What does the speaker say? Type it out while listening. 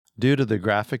Due to the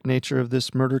graphic nature of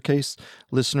this murder case,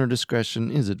 listener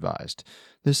discretion is advised.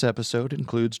 This episode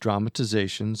includes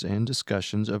dramatizations and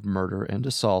discussions of murder and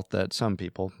assault that some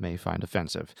people may find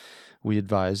offensive. We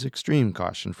advise extreme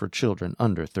caution for children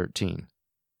under 13.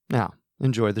 Now,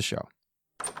 enjoy the show.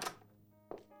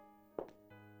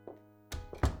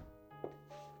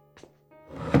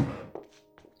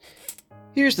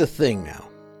 Here's the thing now.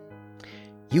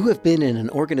 You have been in an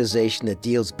organization that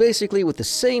deals basically with the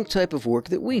same type of work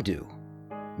that we do.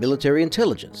 Military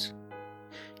intelligence.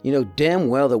 You know damn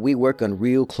well that we work on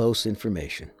real close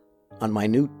information, on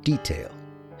minute detail.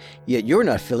 Yet you're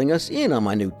not filling us in on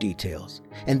minute details.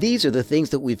 And these are the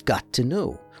things that we've got to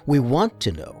know. We want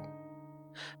to know.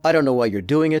 I don't know why you're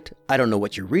doing it. I don't know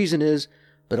what your reason is.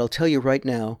 But I'll tell you right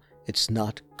now, it's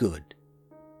not good.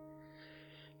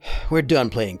 We're done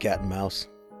playing cat and mouse.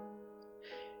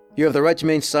 You have the right to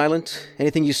remain silent.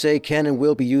 Anything you say can and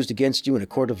will be used against you in a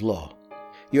court of law.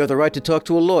 You have the right to talk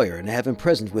to a lawyer and have him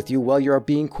present with you while you are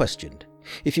being questioned.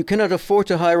 If you cannot afford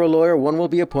to hire a lawyer, one will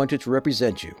be appointed to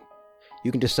represent you.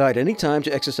 You can decide any time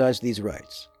to exercise these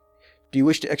rights. Do you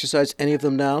wish to exercise any of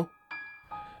them now?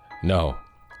 No.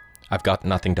 I've got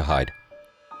nothing to hide.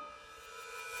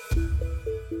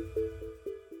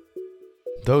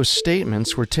 Those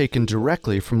statements were taken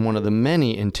directly from one of the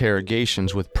many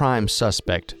interrogations with prime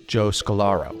suspect Joe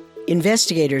Scolaro.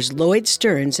 Investigators Lloyd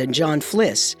Stearns and John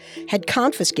Flis had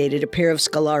confiscated a pair of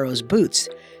Scolaro's boots.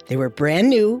 They were brand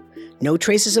new, no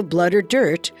traces of blood or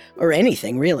dirt, or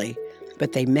anything really,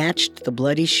 but they matched the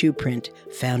bloody shoe print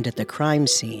found at the crime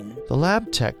scene. The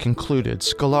lab tech concluded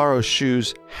Scolaro's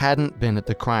shoes hadn't been at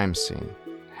the crime scene.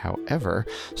 However,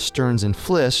 Stearns and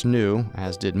Flis knew,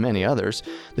 as did many others,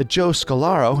 that Joe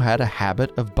Scolaro had a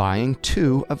habit of buying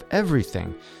two of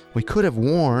everything. We could have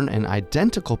worn an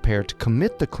identical pair to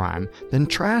commit the crime, then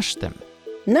trashed them.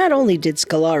 Not only did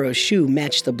Scolaro's shoe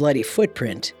match the bloody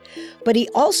footprint, but he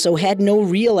also had no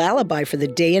real alibi for the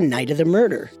day and night of the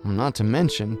murder. Not to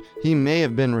mention, he may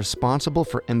have been responsible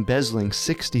for embezzling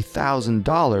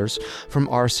 $60,000 from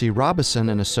R.C. Robison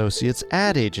and Associates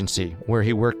ad agency, where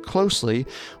he worked closely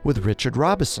with Richard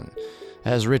Robison.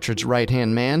 As Richard's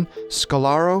right-hand man,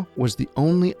 Scolaro was the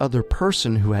only other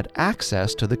person who had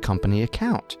access to the company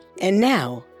account. And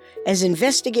now, as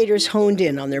investigators honed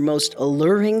in on their most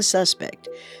alluring suspect,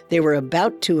 they were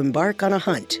about to embark on a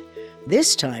hunt,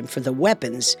 this time for the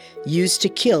weapons used to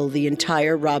kill the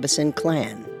entire Robison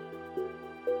clan.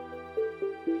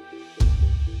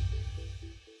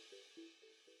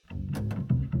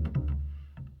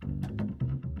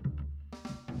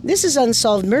 This is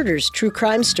Unsolved Murders, True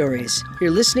Crime Stories.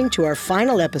 You're listening to our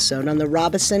final episode on the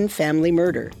Robison family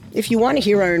murder. If you want to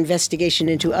hear our investigation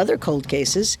into other cold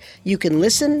cases, you can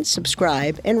listen,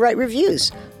 subscribe, and write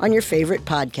reviews on your favorite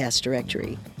podcast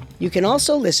directory. You can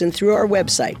also listen through our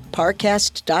website,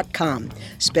 parcast.com,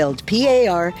 spelled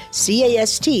Parcast.com.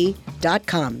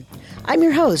 I'm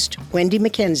your host, Wenndy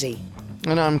McKenzie.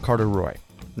 And I'm Carter Roy.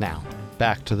 Now,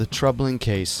 back to the troubling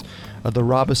case of the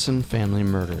Robison family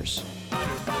murders.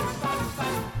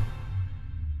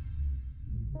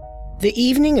 The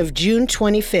evening of June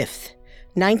 25th,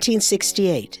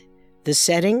 1968. The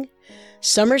setting?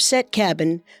 Somerset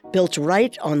cabin built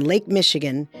right on Lake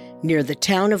Michigan near the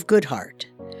town of Hart.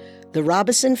 The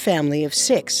Robison family of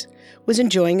 6 was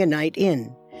enjoying a night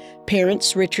in.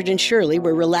 Parents Richard and Shirley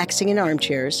were relaxing in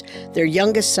armchairs, their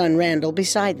youngest son Randall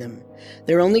beside them.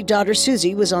 Their only daughter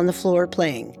Susie was on the floor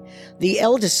playing. The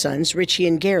eldest sons, Richie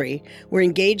and Gary, were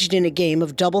engaged in a game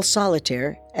of double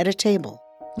solitaire at a table.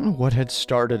 What had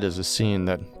started as a scene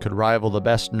that could rival the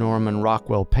best Norman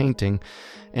Rockwell painting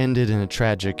ended in a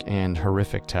tragic and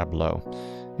horrific tableau.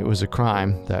 It was a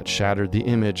crime that shattered the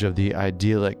image of the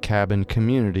idyllic cabin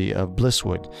community of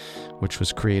Blisswood, which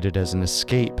was created as an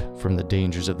escape from the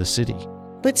dangers of the city.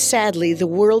 But sadly, the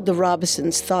world the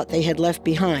Robisons thought they had left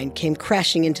behind came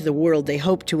crashing into the world they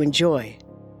hoped to enjoy.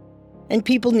 And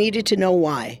people needed to know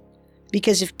why.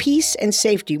 Because if peace and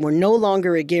safety were no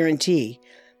longer a guarantee,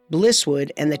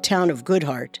 Blisswood and the town of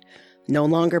Hart no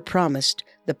longer promised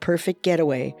the perfect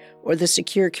getaway or the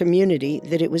secure community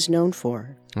that it was known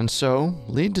for. And so,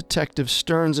 lead detective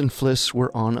Stearns and Flis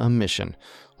were on a mission.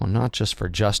 Well, not just for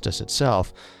justice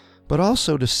itself, but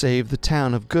also to save the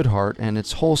town of Hart and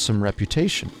its wholesome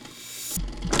reputation.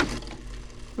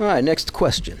 All right, next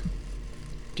question.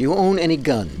 Do you own any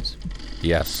guns?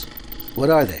 Yes. What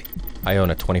are they? I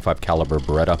own a .25 caliber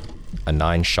Beretta, a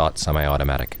 9-shot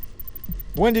semi-automatic.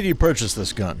 When did you purchase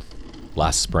this gun?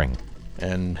 Last spring.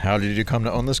 And how did you come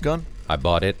to own this gun? I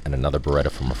bought it and another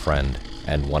Beretta from a friend,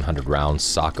 and 100 rounds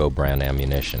Sacco brand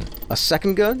ammunition. A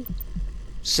second gun?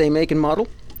 Same make and model?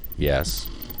 Yes,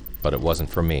 but it wasn't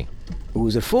for me. Who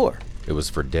was it for? It was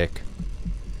for Dick.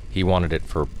 He wanted it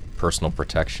for personal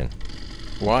protection.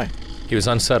 Why? He was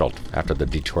unsettled after the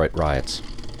Detroit riots.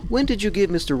 When did you give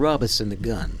Mr. Robison the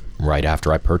gun? Right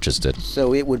after I purchased it.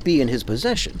 So it would be in his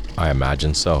possession. I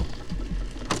imagine so.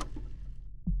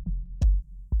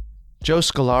 Joe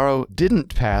Scolaro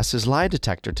didn't pass his lie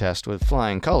detector test with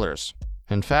flying colors.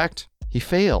 In fact, he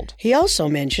failed. He also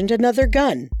mentioned another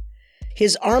gun,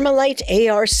 his Armalite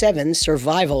AR-7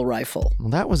 survival rifle. Well,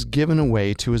 that was given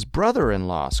away to his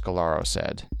brother-in-law, Scolaro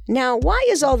said. Now, why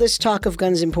is all this talk of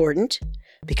guns important?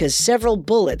 Because several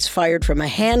bullets fired from a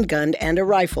handgun and a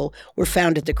rifle were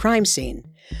found at the crime scene.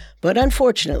 But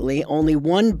unfortunately, only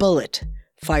one bullet,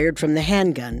 fired from the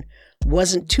handgun,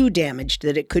 wasn't too damaged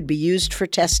that it could be used for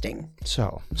testing.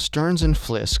 So, Stearns and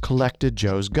Flis collected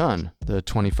Joe's gun, the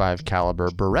 .25 caliber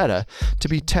Beretta, to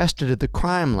be tested at the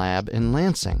crime lab in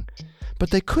Lansing. But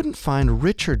they couldn't find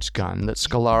Richard's gun that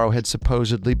Scolaro had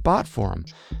supposedly bought for him.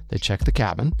 They checked the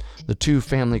cabin, the 2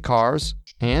 family cars,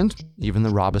 and even the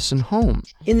Robison home.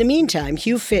 In the meantime,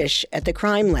 Hugh Fish at the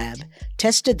crime lab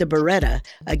tested the Beretta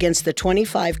against the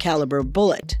 .25 caliber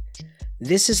bullet.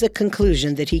 This is the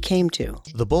conclusion that he came to.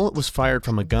 The bullet was fired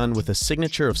from a gun with a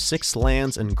signature of 6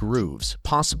 lands and grooves,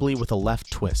 possibly with a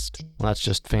left twist. Well, that's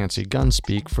just fancy gun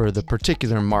speak for the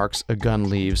particular marks a gun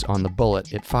leaves on the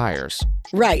bullet it fires.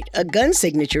 Right, a gun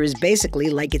signature is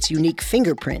basically like its unique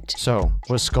fingerprint. So,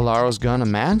 was Scolaro's gun a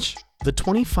match? The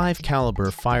 .25 caliber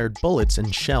fired bullets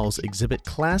and shells exhibit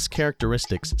class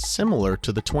characteristics similar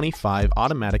to the .25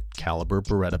 automatic caliber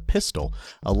Beretta pistol,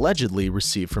 allegedly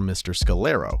received from Mr.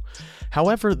 Scolaro.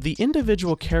 However, the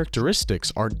individual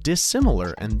characteristics are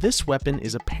dissimilar, and this weapon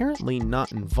is apparently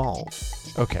not involved.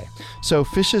 Okay, so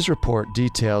Fish's report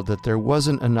detailed that there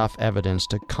wasn't enough evidence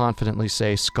to confidently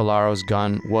say Scolaro's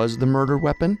gun was the murder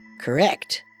weapon?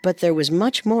 Correct, but there was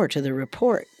much more to the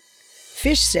report.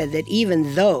 Fish said that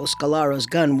even though Scolaro's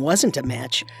gun wasn't a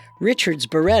match, Richard's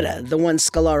Beretta, the one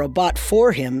Scolaro bought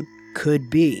for him,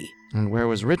 could be. And where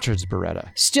was Richard's Beretta?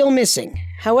 Still missing.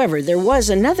 However, there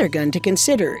was another gun to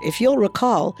consider. If you'll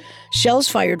recall, shells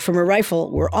fired from a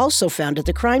rifle were also found at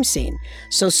the crime scene,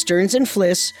 so Stearns and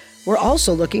Flis were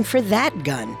also looking for that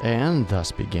gun. And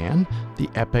thus began the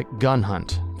epic gun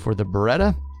hunt for the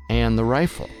Beretta and the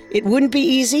rifle. It wouldn't be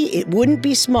easy, it wouldn't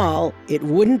be small, it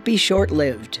wouldn't be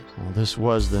short-lived. Well, this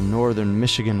was the northern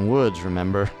Michigan woods,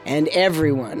 remember? And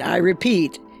everyone, I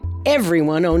repeat,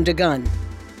 everyone owned a gun.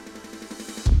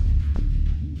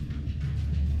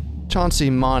 Chauncey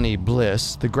Monty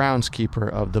Bliss, the groundskeeper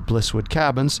of the Blisswood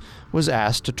Cabins, was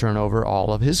asked to turn over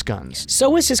all of his guns. So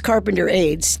was his carpenter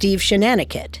aide, Steve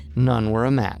Shenaniket. None were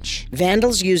a match.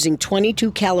 Vandals using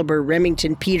 .22 caliber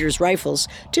Remington Peters rifles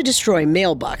to destroy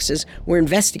mailboxes were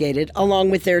investigated along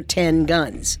with their 10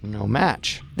 guns. No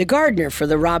match. The gardener for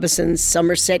the Robisons'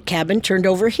 Somerset cabin turned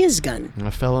over his gun.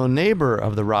 A fellow neighbor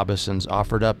of the Robisons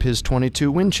offered up his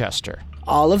 .22 Winchester.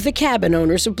 All of the cabin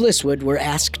owners of Blisswood were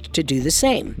asked to do the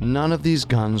same. None of these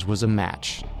guns was a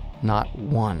match. Not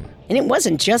one. And it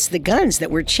wasn't just the guns that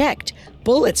were checked.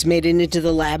 Bullets made it into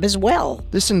the lab as well.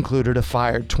 This included a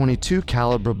fired .22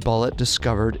 caliber bullet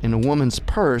discovered in a woman's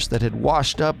purse that had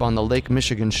washed up on the Lake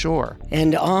Michigan shore.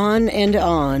 And on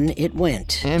it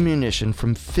went. Ammunition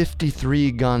from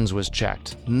 53 guns was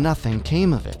checked. Nothing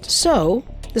came of it. So,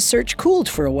 the search cooled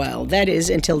for a while, that is,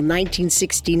 until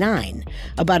 1969,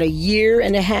 about a year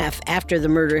and a half after the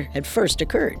murder had first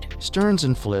occurred. Stearns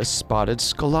and Flis spotted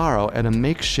Scolaro at a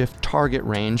makeshift target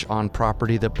range on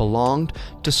property that belonged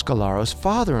to Scolaro's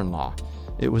father-in-law.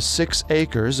 It was 6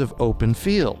 acres of open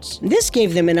fields. This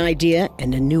gave them an idea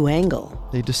and a new angle.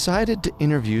 They decided to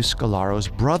interview Scolaro's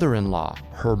brother-in-law,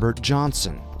 Herbert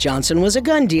Johnson. Johnson was a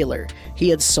gun dealer. He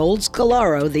had sold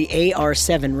Scolaro the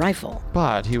AR-7 rifle.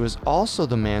 But he was also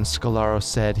the man Scolaro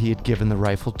said he had given the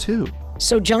rifle to.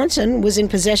 So Johnson was in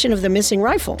possession of the missing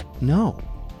rifle. No,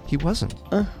 he wasn't.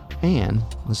 And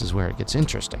this is where it gets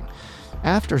interesting.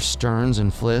 After Stearns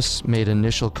and Flis made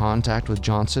initial contact with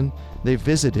Johnson, they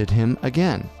visited him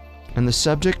again, and the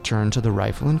subject turned to the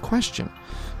rifle in question.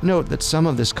 Note that some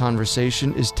of this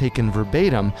conversation is taken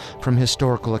verbatim from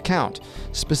historical account,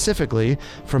 specifically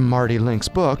from Marty Link's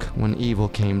book, When Evil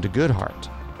Came to Goodhart.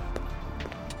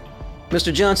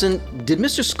 Mr. Johnson, did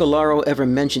Mr. Scolaro ever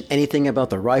mention anything about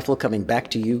the rifle coming back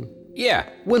to you? Yeah,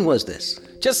 When was this?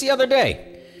 just the other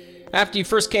day, after you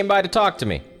first came by to talk to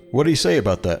me. What did he say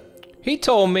about that? He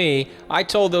told me I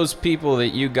told those people that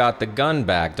you got the gun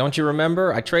back. Don't you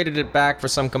remember? I traded it back for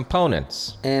some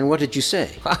components. And what did you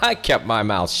say? I kept my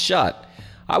mouth shut.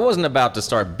 I wasn't about to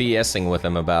start BSing with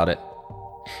him about it.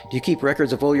 Do you keep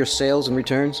records of all your sales and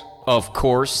returns? Of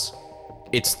course.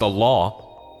 It's the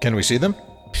law. Can we see them?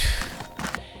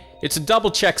 It's a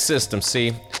double-check system,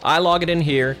 see? I log it in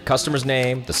here, customer's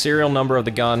name, the serial number of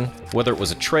the gun, whether it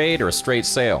was a trade or a straight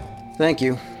sale. Thank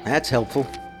you. That's helpful.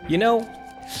 You know,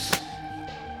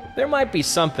 there might be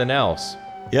something else.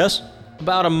 Yes?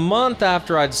 About a month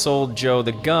after I'd sold Joe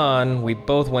the gun, we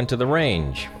both went to the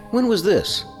range. When was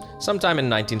this? Sometime in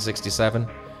 1967.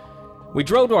 We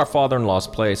drove to our father-in-law's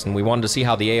place and we wanted to see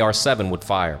how the AR-7 would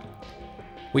fire.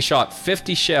 We shot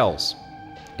 50 shells.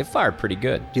 It fired pretty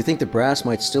good. Do you think the brass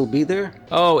might still be there?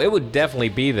 Oh, it would definitely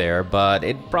be there, but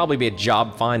it'd probably be a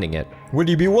job finding it. Would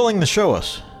you be willing to show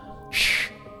us?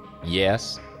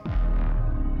 Yes.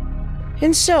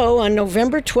 And so, on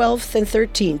November 12th and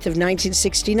 13th of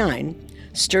 1969,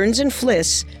 Stearns and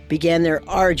Flis began their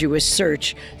arduous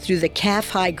search through the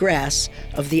calf-high grass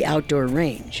of the outdoor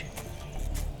range.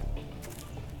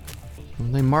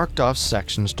 They marked off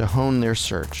sections to hone their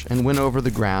search and went over the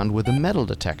ground with a metal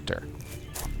detector.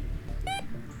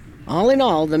 All in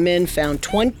all, the men found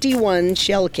 21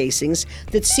 shell casings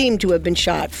that seemed to have been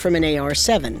shot from an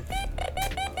AR-7.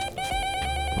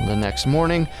 The next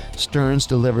morning, Stearns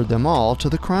delivered them all to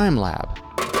the crime lab.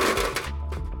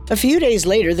 A few days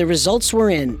later, the results were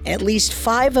in. At least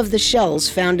 5 of the shells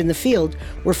found in the field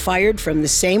were fired from the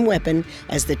same weapon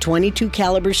as the .22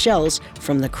 caliber shells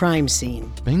from the crime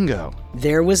scene. Bingo.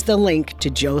 There was the link to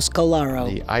Joe Scolaro.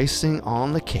 The icing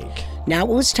on the cake. Now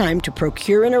it was time to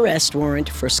procure an arrest warrant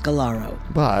for Scolaro.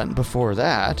 But before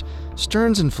that,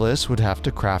 Stearns and Flis would have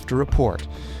to craft a report,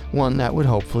 one that would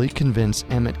hopefully convince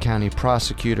Emmett County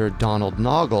Prosecutor Donald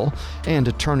Noggle and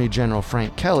Attorney General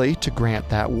Frank Kelly to grant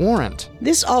that warrant.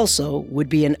 This also would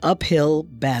be an uphill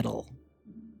battle.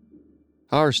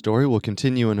 Our story will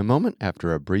continue in a moment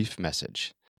after a brief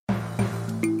message.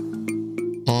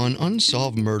 On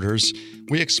Unsolved Murders,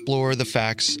 we explore the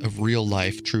facts of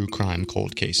real-life true crime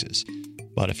cold cases.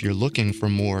 But if you're looking for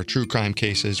more true crime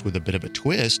cases with a bit of a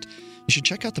twist, you should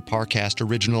check out the Parcast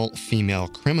original Female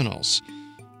Criminals.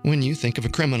 When you think of a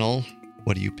criminal,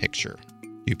 what do you picture?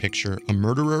 You picture a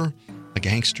murderer, a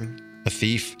gangster, a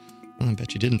thief. Well, I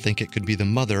bet you didn't think it could be the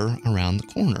mother around the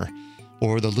corner,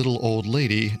 or the little old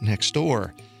lady next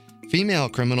door. Female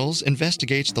Criminals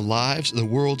investigates the lives of the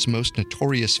world's most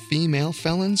notorious female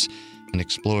felons and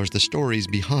explores the stories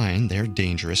behind their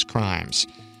dangerous crimes.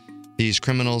 These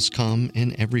criminals come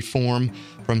in every form,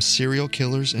 from serial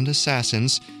killers and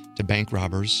assassins to bank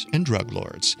robbers and drug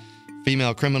lords.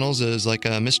 Female Criminals is like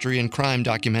a mystery and crime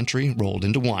documentary rolled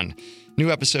into one.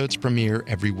 New episodes premiere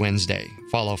every Wednesday.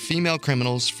 Follow Female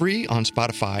Criminals free on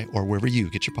Spotify or wherever you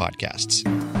get your podcasts.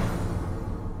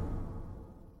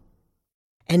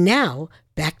 And now,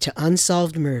 back to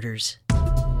Unsolved Murders.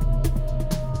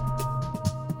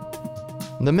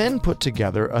 The men put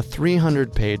together a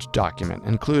 300-page document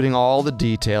including all the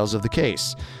details of the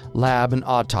case, lab and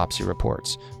autopsy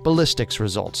reports, ballistics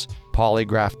results,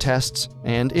 polygraph tests,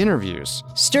 and interviews.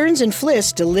 Stearns and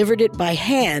Flis delivered it by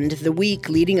hand the week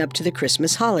leading up to the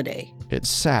Christmas holiday. It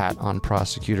sat on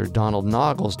Prosecutor Donald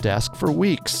Noggle's desk for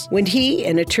weeks. When he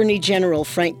and Attorney General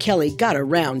Frank Kelly got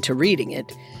around to reading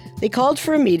it, they called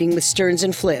for a meeting with Stearns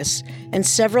and Flis and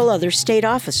several other state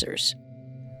officers.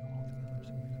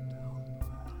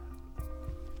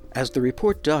 As the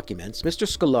report documents, Mr.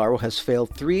 Scolaro has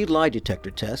failed 3 lie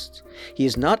detector tests, he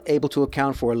is not able to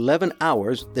account for 11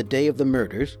 hours the day of the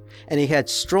murders, and he had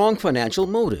strong financial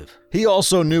motive. He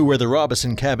also knew where the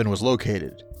Robison cabin was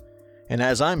located. And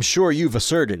as I'm sure you've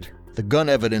asserted, the gun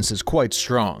evidence is quite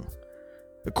strong.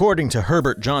 According to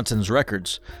Herbert Johnson's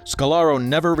records, Scolaro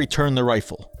never returned the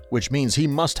rifle, which means he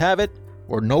must have it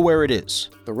or know where it is.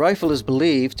 The rifle is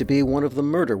believed to be one of the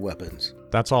murder weapons.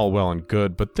 That's all well and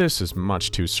good, but this is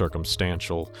much too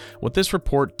circumstantial. What this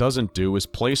report doesn't do is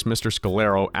place Mr.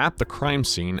 Scolaro at the crime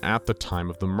scene at the time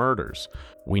of the murders.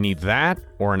 We need that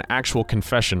or an actual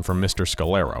confession from Mr.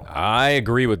 Scolaro. I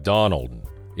agree with Donald.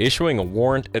 Issuing a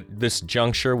warrant at this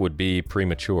juncture would be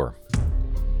premature.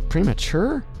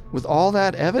 Premature? With all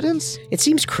that evidence? It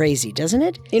seems crazy, doesn't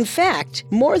it? In fact,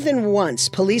 more than once,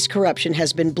 police corruption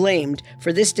has been blamed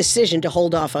for this decision to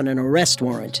hold off on an arrest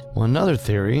warrant. Well, another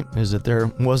theory is that there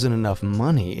wasn't enough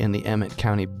money in the Emmett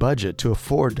County budget to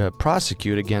afford to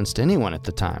prosecute against anyone at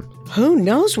the time. Who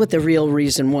knows what the real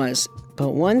reason was?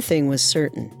 But one thing was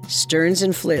certain. Stearns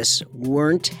and Flis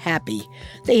weren't happy.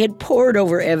 They had pored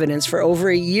over evidence for over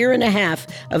a year and a half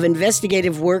of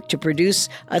investigative work to produce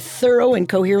a thorough and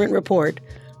coherent report,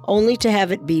 only to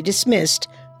have it be dismissed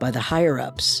by the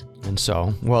higher-ups. And so,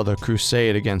 while the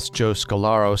crusade against Joe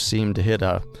Scolaro seemed to hit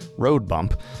a road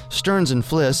bump, Stearns and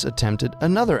Flis attempted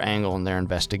another angle in their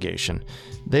investigation.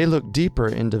 They looked deeper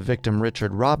into victim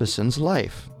Richard Robison's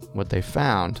life. What they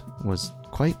found was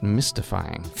quite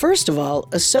mystifying. First of all,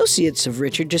 associates of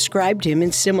Richard described him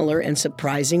in similar and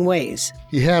surprising ways.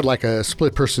 He had like a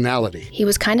split personality. He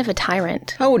was kind of a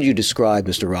tyrant. How would you describe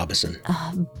Mr. Robison?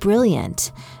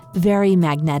 Brilliant, very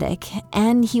magnetic,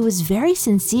 and he was very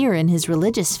sincere in his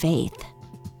religious faith.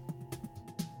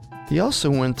 He also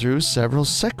went through several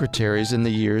secretaries in the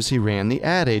years he ran the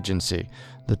ad agency.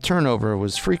 The turnover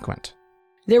was frequent.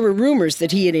 There were rumors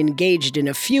that he had engaged in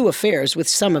a few affairs with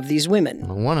some of these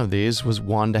women. One of these was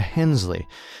Wanda Hensley.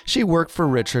 She worked for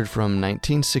Richard from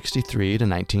 1963 to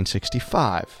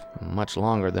 1965, much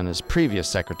longer than his previous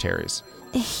secretaries.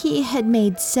 He had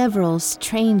made several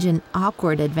strange and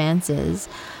awkward advances.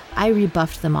 I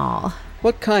rebuffed them all.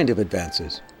 What kind of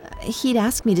advances? He'd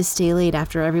ask me to stay late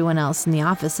after everyone else in the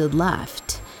office had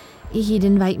left. He'd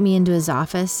invite me into his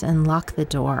office and lock the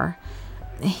door.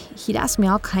 He'd ask me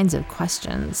all kinds of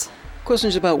questions.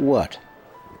 Questions about what?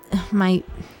 My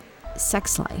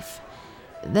sex life.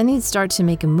 Then he'd start to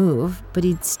make a move, but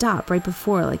he'd stop right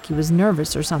before like he was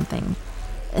nervous or something.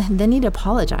 Then he'd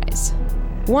apologize.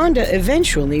 Wanda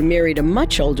eventually married a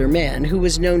much older man who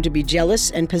was known to be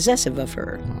jealous and possessive of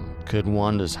her. Could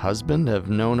Wanda's husband have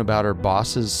known about her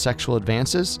boss's sexual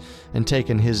advances and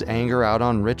taken his anger out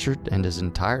on Richard and his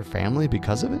entire family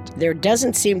because of it? There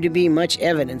doesn't seem to be much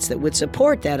evidence that would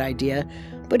support that idea,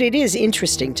 but it is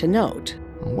interesting to note.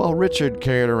 While Richard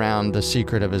carried around the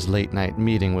secret of his late-night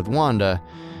meeting with Wanda,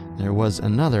 there was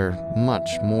another, much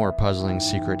more puzzling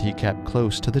secret he kept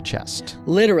close to the chest.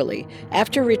 Literally,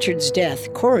 after Richard's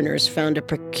death, coroners found a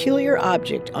peculiar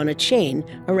object on a chain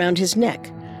around his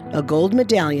neck, a gold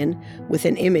medallion with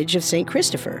an image of St.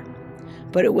 Christopher.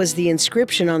 But it was the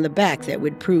inscription on the back that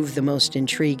would prove the most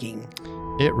intriguing.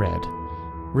 It read,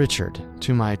 "Richard,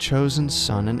 to my chosen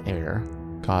son and heir,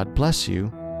 God bless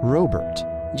you, Roebert."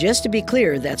 Just to be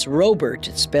clear, that's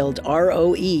Roebert, spelled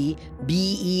R-O-E-B-E-R-T,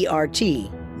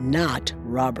 not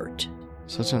Robert.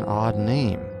 Such an odd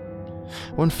name.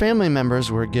 When family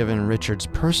members were given Richard's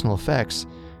personal effects,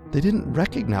 they didn't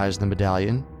recognize the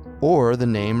medallion or the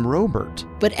name Roebert.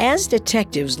 But as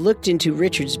detectives looked into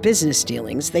Richard's business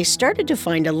dealings, they started to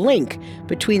find a link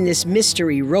between this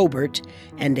mystery Roebert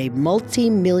and a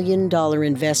multi-million-dollar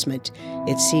investment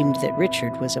it seemed that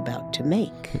Richard was about to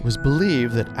make. It was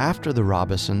believed that after the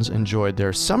Robisons enjoyed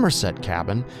their Somerset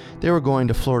cabin, they were going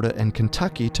to Florida and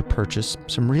Kentucky to purchase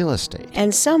some real estate.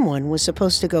 And someone was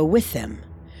supposed to go with them.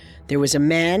 There was a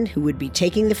man who would be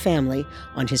taking the family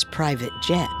on his private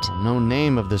jet. No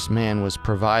name of this man was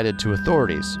provided to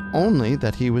authorities, only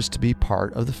that he was to be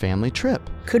part of the family trip.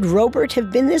 Could Roebert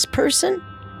have been this person?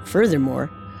 Furthermore,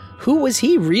 who was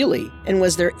he really, and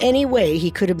was there any way he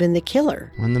could have been the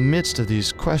killer? In the midst of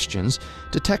these questions,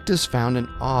 detectives found an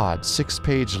odd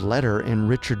 6-page letter in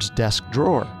Richard's desk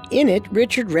drawer. In it,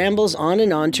 Richard rambles on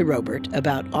and on to Roebert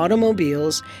about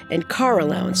automobiles and car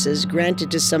allowances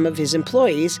granted to some of his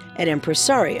employees at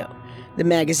Empresario, the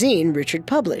magazine Richard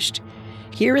published.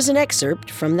 Here is an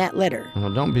excerpt from that letter.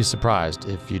 Well, don't be surprised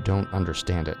if you don't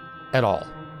understand it at all.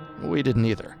 We didn't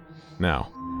either. Now,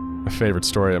 a favorite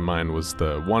story of mine was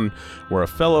the one where a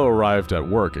fellow arrived at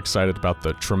work excited about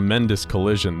the tremendous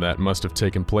collision that must have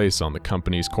taken place on the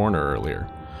company's corner earlier.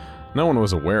 No one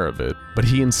was aware of it, but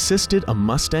he insisted a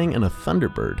Mustang and a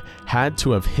Thunderbird had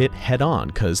to have hit head-on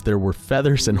because there were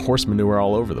feathers and horse manure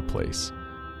all over the place.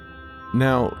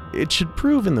 Now, it should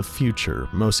prove in the future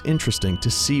most interesting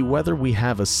to see whether we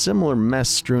have a similar mess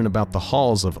strewn about the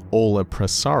halls of Ola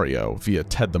Presario via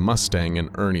Ted the Mustang and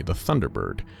Ernie the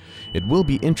Thunderbird. It will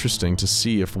be interesting to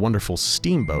see if Wonderful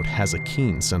Steamboat has a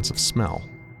keen sense of smell.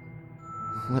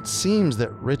 It seems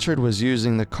that Richard was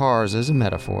using the cars as a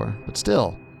metaphor, but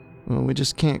still, we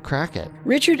just can't crack it.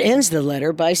 Richard ends the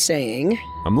letter by saying,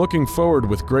 I'm looking forward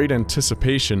with great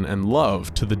anticipation and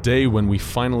love to the day when we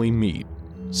finally meet.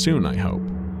 Soon, I hope.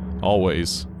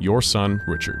 Always, your son,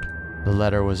 Richard. The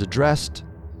letter was addressed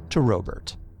to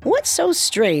Roebert. What's so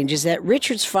strange is that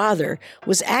Richard's father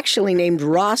was actually named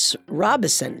Ross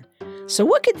Robison. So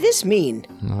what could this mean?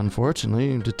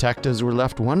 Unfortunately, detectives were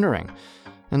left wondering,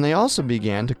 and they also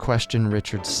began to question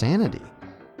Richard's sanity.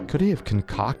 Could he have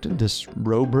concocted this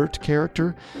Roebert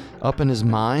character up in his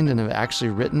mind and have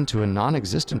actually written to a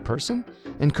non-existent person?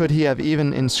 And could he have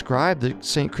even inscribed the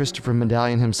St. Christopher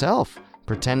medallion himself,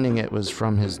 pretending it was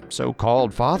from his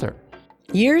so-called father?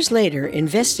 Years later,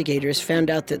 investigators found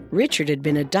out that Richard had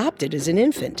been adopted as an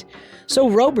infant, so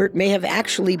Roebert may have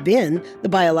actually been the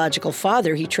biological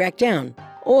father he tracked down,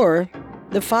 or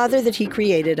the father that he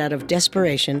created out of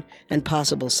desperation and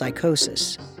possible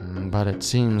psychosis. But it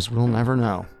seems we'll never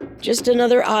know. Just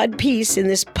another odd piece in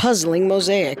this puzzling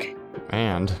mosaic.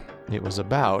 And it was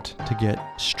about to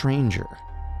get stranger.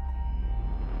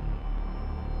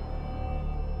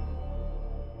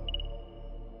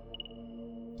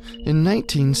 In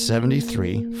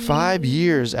 1973, 5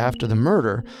 years after the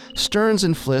murder, Stearns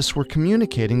and Flis were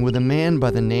communicating with a man by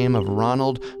the name of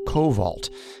Ronald Coed.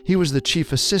 He was the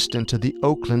chief assistant to the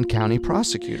Oakland County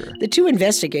prosecutor. The two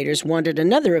investigators wanted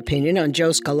another opinion on Joe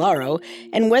Scolaro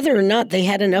and whether or not they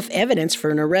had enough evidence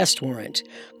for an arrest warrant.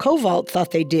 Coed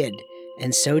thought they did,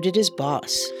 and so did his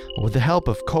boss. With the help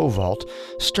of Coed,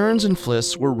 Stearns and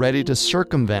Flis were ready to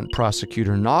circumvent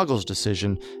Prosecutor Nagel's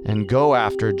decision and go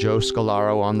after Joe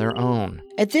Scolaro on their own.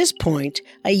 At this point,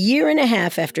 a year and a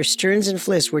half after Stearns and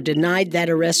Flis were denied that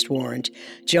arrest warrant,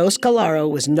 Joe Scolaro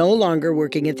was no longer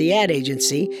working at the ad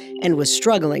agency and was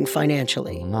struggling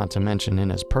financially. Not to mention in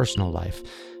his personal life.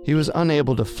 He was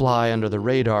unable to fly under the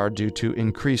radar due to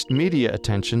increased media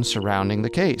attention surrounding the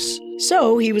case.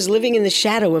 So he was living in the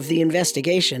shadow of the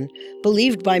investigation,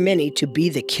 believed by many to be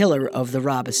the killer of the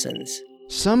Robisons.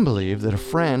 Some believe that a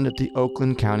friend at the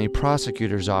Oakland County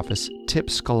Prosecutor's Office tipped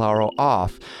Scolaro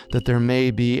off that there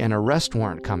may be an arrest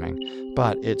warrant coming,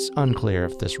 but it's unclear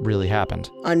if this really happened.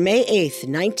 On May 8th,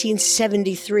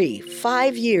 1973,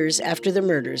 5 years after the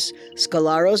murders,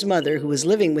 Scolaro's mother, who was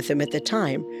living with him at the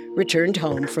time, returned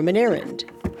home from an errand.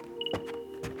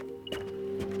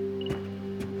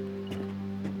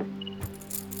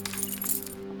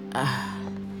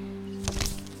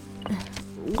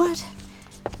 What?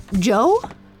 Joe?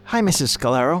 Hi, Mrs.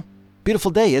 Scolaro. Beautiful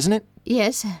day, isn't it?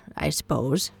 Yes, I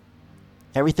suppose.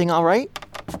 Everything all right?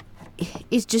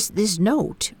 It's just this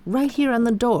note right here on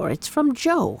the door. It's from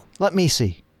Joe. Let me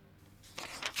see.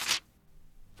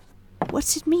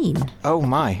 What's it mean? Oh,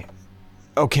 my.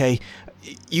 Okay,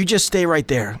 you just stay right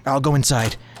there. I'll go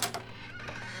inside.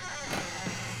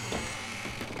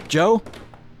 Joe?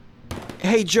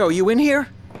 Hey, Joe, you in here?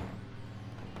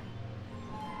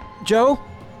 Joe?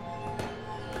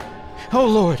 Oh,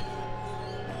 Lord.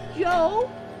 Joe?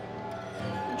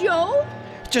 Joe?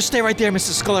 Just stay right there,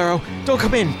 Mrs. Scolaro. Don't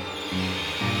come in.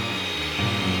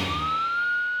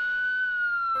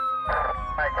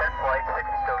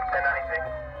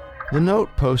 The note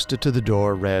posted to the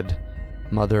door read,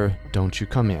 "Mother, don't you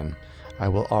come in. I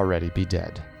will already be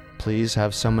dead. Please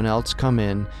have someone else come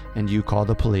in and you call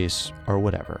the police or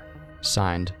whatever.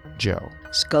 Signed, Joe."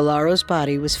 Scolaro's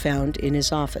body was found in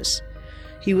his office.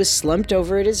 He was slumped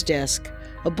over at his desk.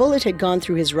 A bullet had gone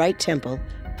through his right temple,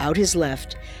 out his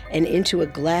left, and into a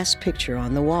glass picture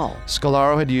on the wall.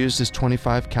 Scolaro had used his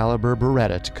 .25 caliber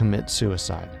Beretta to commit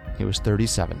suicide. He was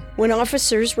 37. When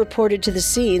officers reported to the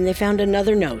scene, they found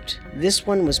another note. This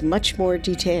one was much more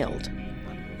detailed.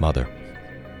 Mother,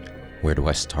 where do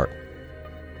I start?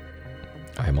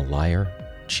 I am a liar,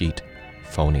 cheat,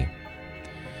 phony.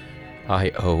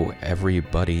 I owe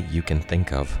everybody you can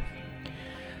think of.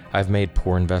 I've made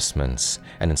poor investments,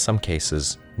 and in some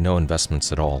cases, no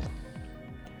investments at all.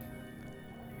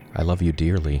 I love you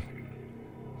dearly,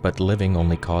 but living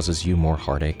only causes you more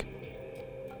heartache.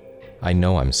 I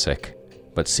know I'm sick,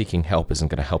 but seeking help isn't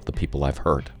going to help the people I've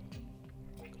hurt.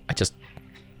 I just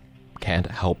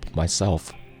can't help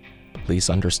myself. Please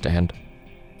understand.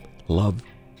 Love,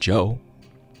 Joe.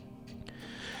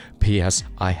 P.S.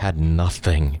 I had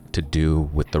nothing to do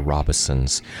with the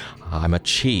Robisons. I'm a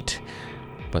cheat,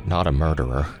 but not a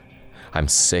murderer. I'm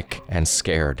sick and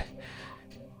scared.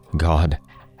 God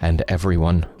and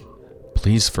everyone,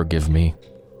 please forgive me.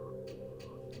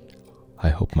 I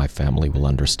hope my family will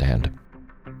understand.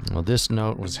 Well, this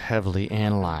note was heavily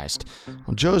analyzed.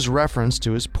 Joe's reference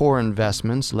to his poor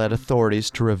investments led authorities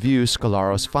to review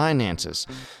Scolaro's finances.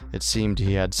 It seemed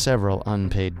he had several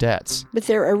unpaid debts. But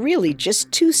there are really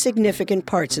just two significant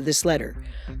parts of this letter.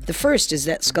 The first is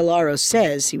that Scolaro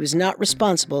says he was not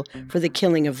responsible for the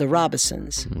killing of the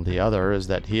Robisons. The other is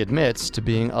that he admits to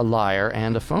being a liar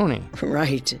and a phony.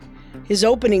 Right. His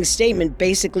opening statement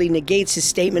basically negates his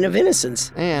statement of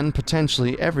innocence. And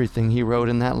potentially everything he wrote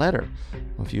in that letter.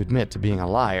 If you admit to being a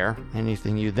liar,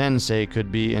 anything you then say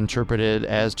could be interpreted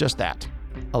as just that,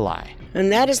 a lie.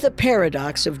 And that is the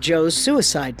paradox of Joe's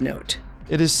suicide note.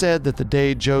 It is said that the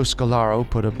day Joe Scolaro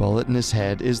put a bullet in his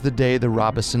head is the day the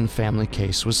Robison family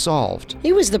case was solved.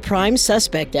 He was the prime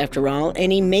suspect, after all,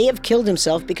 and he may have killed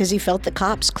himself because he felt the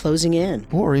cops closing in.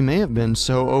 Or he may have been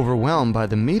so overwhelmed by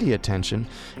the media attention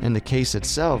and the case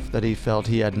itself that he felt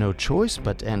he had no choice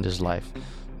but to end his life.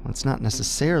 It's not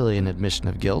necessarily an admission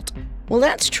of guilt. Well,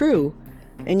 that's true,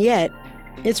 and yet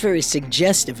it's very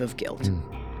suggestive of guilt.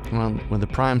 Well, with the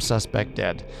prime suspect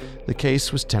dead, the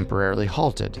case was temporarily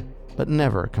halted, but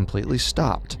never completely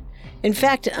stopped. In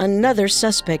fact, another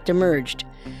suspect emerged,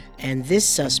 and this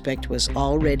suspect was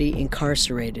already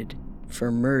incarcerated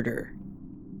for murder.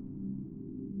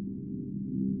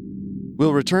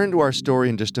 We'll return to our story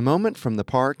in just a moment from the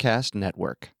Parcast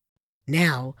Network.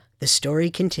 Now, the story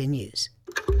continues.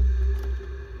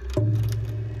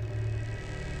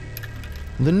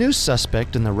 The new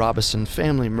suspect in the Robison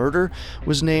family murder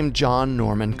was named John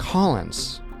Norman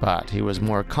Collins, but he was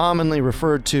more commonly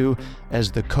referred to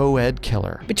as the Coed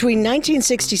killer. Between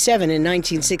 1967 and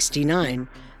 1969,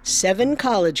 7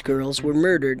 college girls were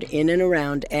murdered in and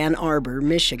around Ann Arbor,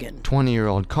 Michigan.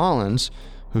 20-year-old Collins,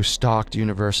 who stalked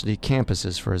university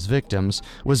campuses for his victims,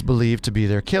 was believed to be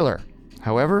their killer.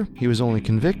 However, he was only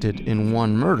convicted in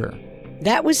 1 murder.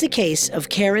 That was the case of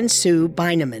Karen Sue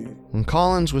Beineman. And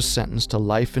Collins was sentenced to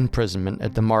life imprisonment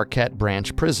at the Marquette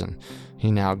Branch Prison.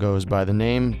 He now goes by the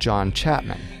name John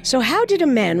Chapman. So how did a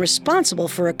man responsible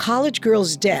for a college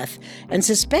girl's death and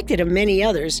suspected of many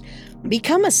others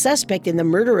become a suspect in the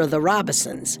murder of the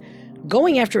Robisons,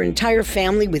 going after an entire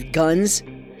family with guns?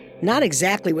 Not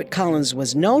exactly what Collins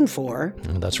was known for.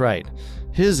 That's right.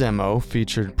 His MO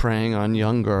featured preying on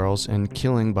young girls and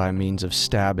killing by means of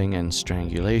stabbing and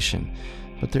strangulation.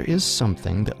 But there is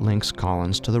something that links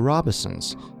Collins to the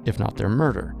Robisons, if not their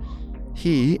murder.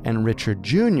 He and Richard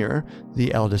Jr.,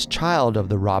 the eldest child of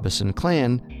the Robison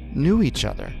clan, knew each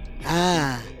other.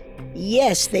 Ah,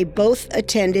 yes, they both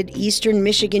attended Eastern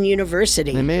Michigan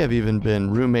University. They may have even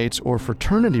been roommates or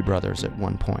fraternity brothers at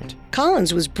one point.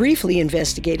 Collins was briefly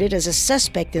investigated as a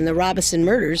suspect in the Robison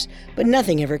murders, but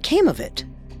nothing ever came of it.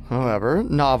 However,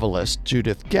 novelist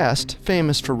Judith Guest,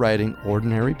 famous for writing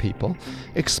Ordinary People,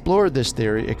 explored this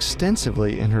theory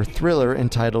extensively in her thriller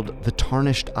entitled The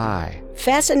Tarnished Eye.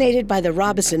 Fascinated by the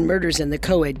Robison murders and the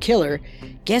Coed killer,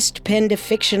 Guest penned a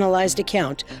fictionalized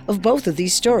account of both of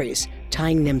these stories,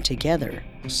 tying them together.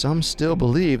 Some still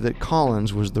believe that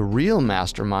Collins was the real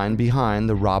mastermind behind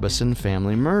the Robison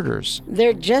family murders.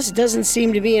 There just doesn't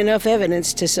seem to be enough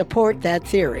evidence to support that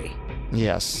theory.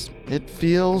 Yes, it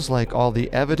feels like all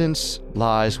the evidence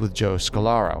lies with Joe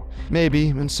Scolaro. Maybe,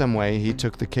 in some way, he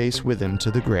took the case with him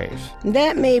to the grave.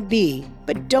 That may be,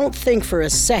 but don't think for a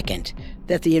second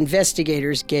that the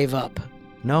investigators gave up.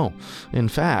 No. In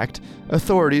fact,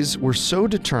 authorities were so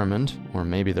determined, or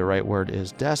maybe the right word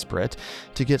is desperate,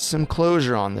 to get some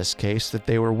closure on this case that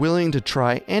they were willing to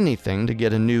try anything to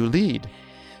get a new lead.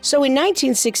 So in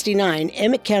 1969,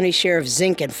 Emmett County Sheriff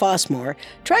Zink and Fossmore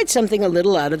tried something a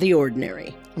little out of the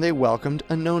ordinary. They welcomed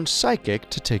a known psychic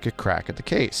to take a crack at the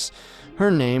case. Her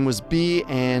name was B.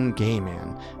 Ann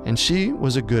Gayman, and she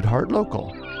was a Good Hart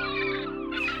local.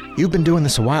 You've been doing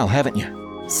this a while, haven't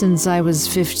you? Since I was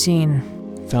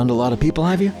 15. Found a lot of people,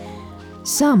 have you?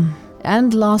 Some,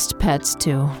 and lost pets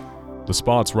too. The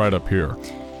spot's right up here.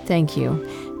 Thank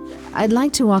you. I'd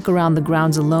like to walk around the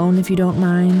grounds alone if you don't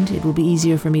mind. It will be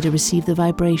easier for me to receive the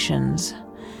vibrations.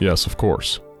 Yes, of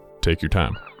course. Take your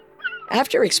time.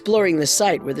 After exploring the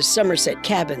site where the Somerset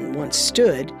cabin once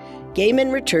stood,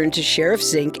 Gayman returned to Sheriff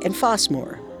Zink and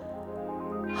Fossmore.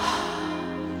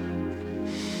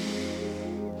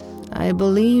 I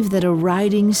believe that a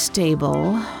riding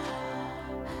stable,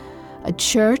 a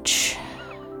church,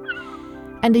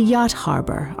 and a yacht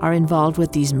harbor are involved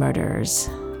with these murders.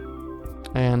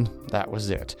 And that was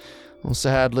it. Well,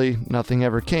 sadly, nothing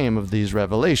ever came of these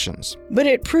revelations. But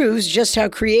it proves just how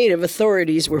creative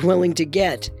authorities were willing to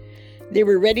get. They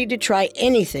were ready to try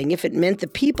anything if it meant the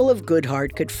people of Good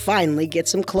Hart could finally get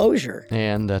some closure.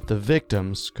 And that the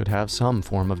victims could have some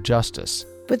form of justice.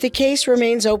 But the case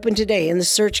remains open today and the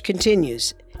search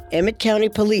continues. Emmett County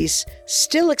Police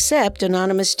still accept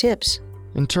anonymous tips.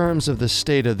 In terms of the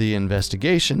state of the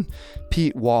investigation,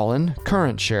 Pete Wallen,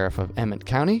 current sheriff of Emmett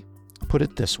County, put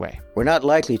it this way. We're not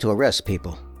likely to arrest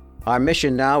people. Our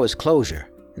mission now is closure,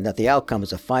 and that the outcome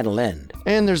is a final end.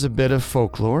 And there's a bit of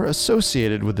folklore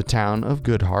associated with the town of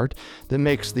Good Hart that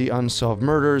makes the unsolved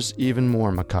murders even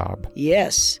more macabre.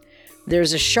 Yes,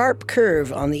 there's a sharp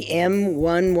curve on the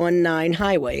M119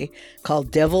 highway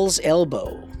called Devil's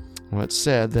Elbow. Well, it's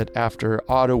said that after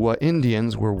Ottawa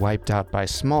Indians were wiped out by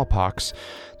smallpox,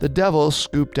 the devil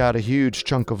scooped out a huge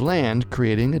chunk of land,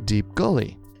 creating a deep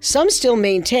gully. Some still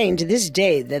maintain to this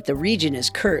day that the region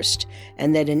is cursed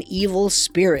and that an evil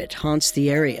spirit haunts the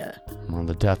area. Well,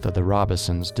 the death of the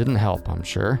Robisons didn't help, I'm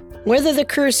sure. Whether the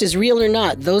curse is real or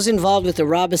not, those involved with the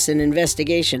Robison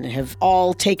investigation have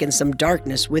all taken some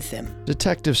darkness with them.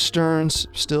 Detective Stearns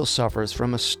still suffers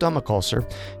from a stomach ulcer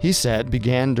he said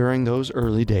began during those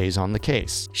early days on the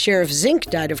case. Sheriff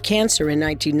Zink died of cancer in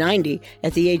 1990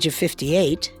 at the age of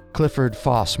 58. Clifford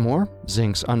Fossmore,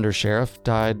 Zink's undersheriff,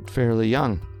 died fairly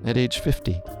young, at age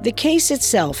 50. The case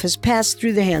itself has passed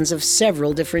through the hands of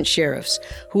several different sheriffs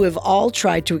who have all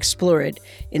tried to explore it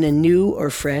in a new or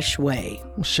fresh way.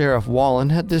 Sheriff Wallen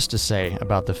had this to say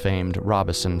about the famed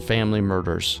Robison family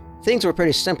murders. Things were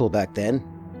pretty simple back then.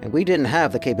 And we didn't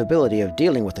have the capability of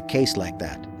dealing with a case like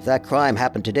that. If that crime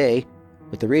happened today,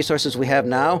 with the resources we have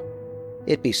now,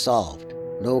 it'd be solved.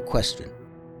 No question.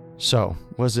 So,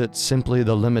 was it simply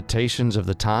the limitations of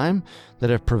the time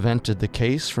that have prevented the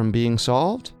case from being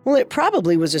solved? Well, it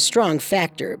probably was a strong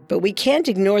factor, but we can't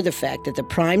ignore the fact that the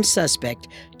prime suspect,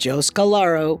 Joe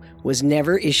Scolaro, was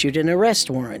never issued an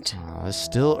arrest warrant. Oh, this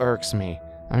still irks me.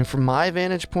 I mean, from my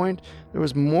vantage point, there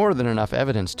was more than enough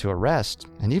evidence to arrest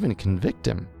and even convict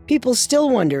him. People still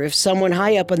wonder if someone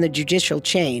high up on the judicial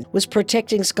chain was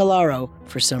protecting Scolaro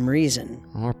for some reason.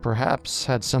 Or perhaps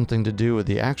had something to do with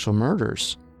the actual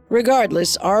murders.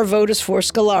 Regardless, our vote is for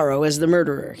Scolaro as the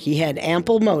murderer. He had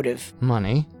ample motive.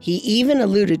 Money. He even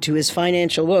alluded to his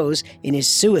financial woes in his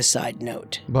suicide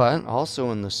note. But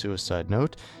also in the suicide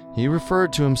note, he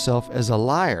referred to himself as a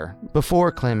liar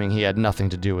before claiming he had nothing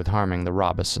to do with harming the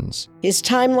Robisons. His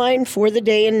timeline for the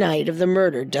day and night of the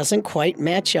murder doesn't quite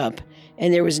match up,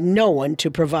 and there was no one to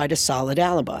provide a solid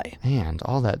alibi. And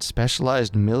all that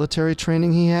specialized military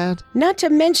training he had? Not to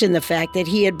mention the fact that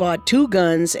he had bought 2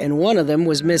 guns and one of them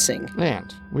was missing.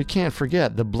 And we can't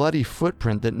forget the bloody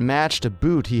footprint that matched a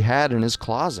boot he had in his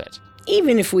closet.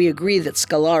 Even if we agree that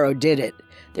Scolaro did it,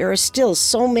 there are still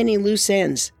so many loose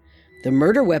ends. The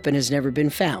murder weapon has never been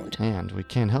found. And we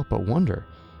can't help but wonder,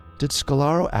 did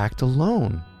Scolaro act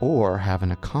alone or have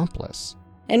an accomplice?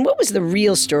 And what was the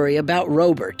real story about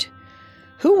Roebert?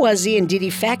 Who was he, and did he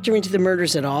factor into the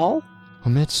murders at all?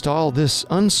 Amidst all this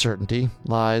uncertainty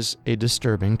lies a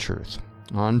disturbing truth.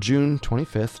 On June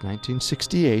 25th,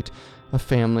 1968, a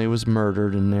family was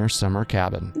murdered in their summer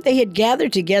cabin. They had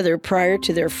gathered together prior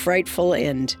to their frightful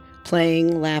end,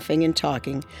 playing, laughing, and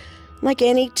talking, like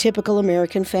any typical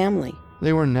American family.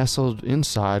 They were nestled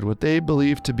inside what they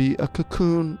believed to be a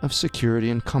cocoon of security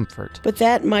and comfort. But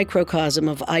that microcosm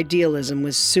of idealism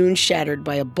was soon shattered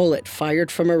by a bullet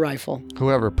fired from a rifle.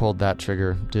 Whoever pulled that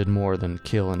trigger did more than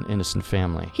kill an innocent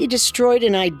family. He destroyed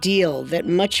an ideal that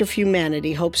much of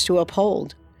humanity hopes to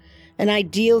uphold. An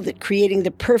ideal that creating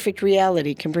the perfect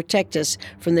reality can protect us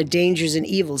from the dangers and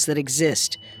evils that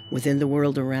exist within the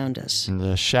world around us. And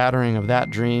the shattering of that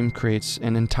dream creates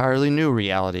an entirely new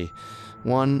reality,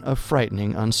 one of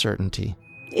frightening uncertainty.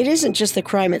 It isn't just the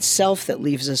crime itself that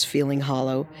leaves us feeling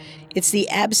hollow. It's the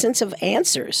absence of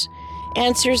answers.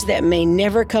 Answers that may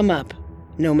never come up,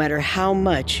 no matter how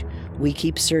much we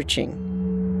keep searching.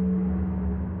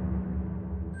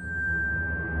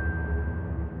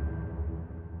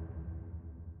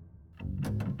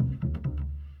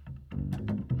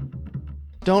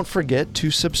 Don't forget to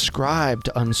subscribe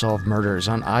to Unsolved Murders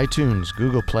on iTunes,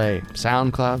 Google Play,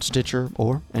 SoundCloud, Stitcher,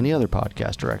 or any other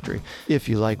podcast directory. If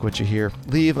you like what you hear,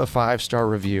 leave a 5-star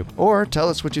review or tell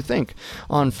us what you think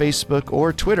on Facebook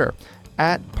or Twitter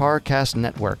at Parcast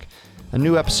Network. A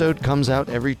new episode comes out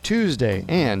every Tuesday,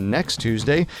 and next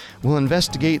Tuesday we'll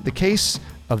investigate the case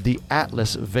of the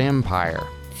Atlas Vampire.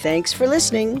 Thanks for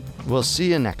listening. We'll see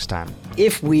you next time.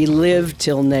 If we live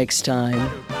till next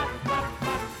time.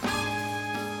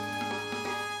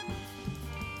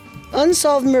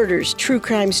 Unsolved Murders True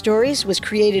Crime Stories was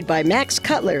created by Max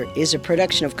Cutler, is a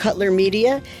production of Cutler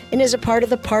Media, and is a part of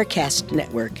the Parcast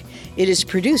Network. It is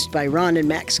produced by Ron and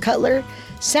Max Cutler,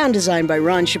 sound design by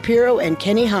Ron Shapiro and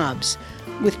Kenny Hobbs,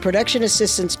 with production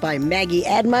assistance by Maggie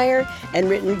Admire and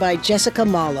written by Jessica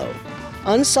Mallow.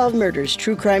 Unsolved Murders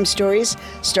True Crime Stories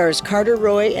stars Carter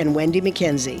Roy and Wenndy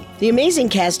McKenzie. The amazing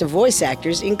cast of voice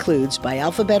actors includes, by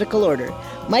alphabetical order,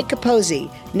 Mike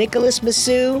Capozzi, Nicholas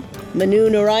Massou, Manu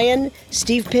Narayan,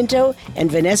 Steve Pinto,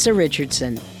 and Vanessa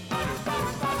Richardson.